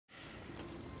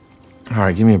All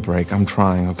right, give me a break. I'm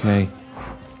trying, okay?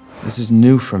 This is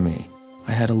new for me.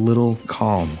 I had a little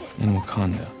calm in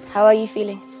Wakanda. How are you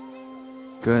feeling?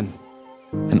 Good.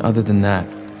 And other than that,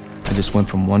 I just went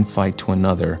from one fight to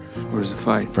another. Where's the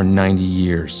fight? For 90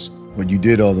 years. What you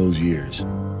did all those years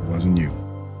wasn't you.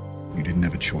 You didn't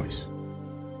have a choice.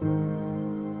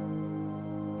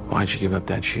 Why'd you give up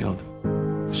that shield?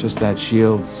 It's just that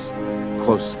shield's...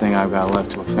 Closest thing I've got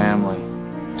left to a family.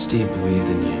 Steve believed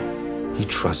in you. He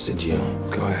trusted you.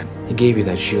 Go ahead. He gave you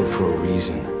that shield for a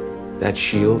reason. That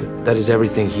shield, that is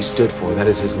everything he stood for. That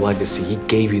is his legacy. He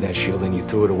gave you that shield and you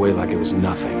threw it away like it was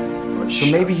nothing. So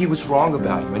maybe he was wrong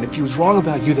about you. And if he was wrong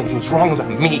about you, then he was wrong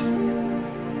about me.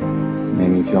 Made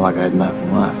me feel like I had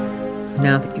nothing left.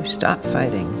 Now that you've stopped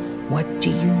fighting, what do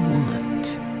you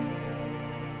want?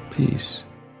 Peace.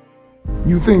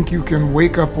 You think you can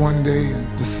wake up one day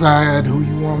and decide who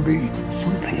you want to be?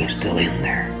 Something is still in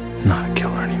there. I'm not a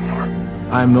killer anymore.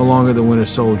 I am no longer the Winter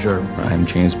Soldier. I am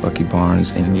James Bucky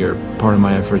Barnes, and you're part of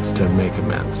my efforts to make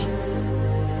amends.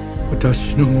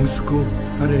 私の息子、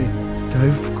あれ、大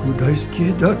福大好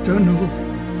きだったの。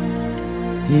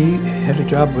He had a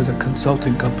job with a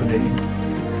consulting company,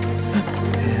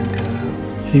 and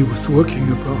he was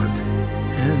working abroad,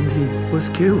 and he was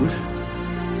killed.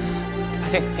 I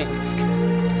didn't see anything.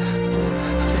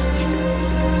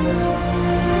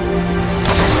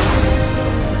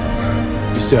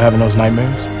 You still having those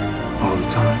nightmares? All the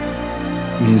time.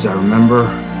 It means I remember,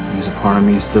 it means a part of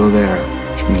me is still there,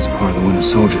 which means a part of the Winter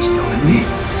Soldier is still in me.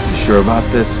 You sure about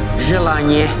this?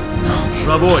 Желание.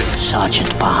 Bravoy.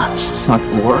 Sergeant Barnes. It's not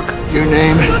gonna work. Your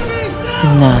name? It's a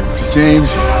Nazi.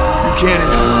 James Keinen.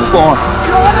 Born.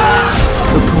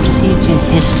 The procedure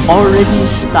has already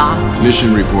started.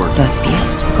 Mission report.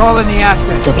 Rozwiat. Calling the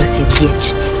asset. Dobra się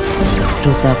wieczny.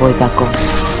 Rozawoj taką.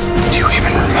 Do you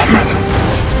even remember them?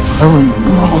 I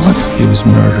remember all of it. He was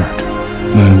murdered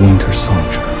by a Winter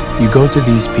Soldier. You go to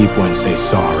these people and say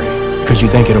sorry because you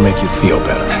think it'll make you feel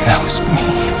better. That was me.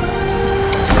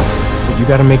 But you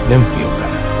gotta make them feel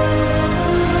better.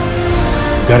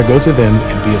 You gotta go to them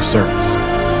and be of service.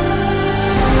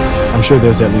 I'm sure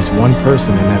there's at least one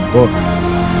person in that book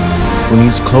who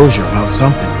needs closure about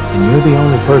something, and you're the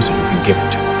only person who can give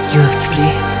it to her. You're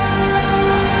free.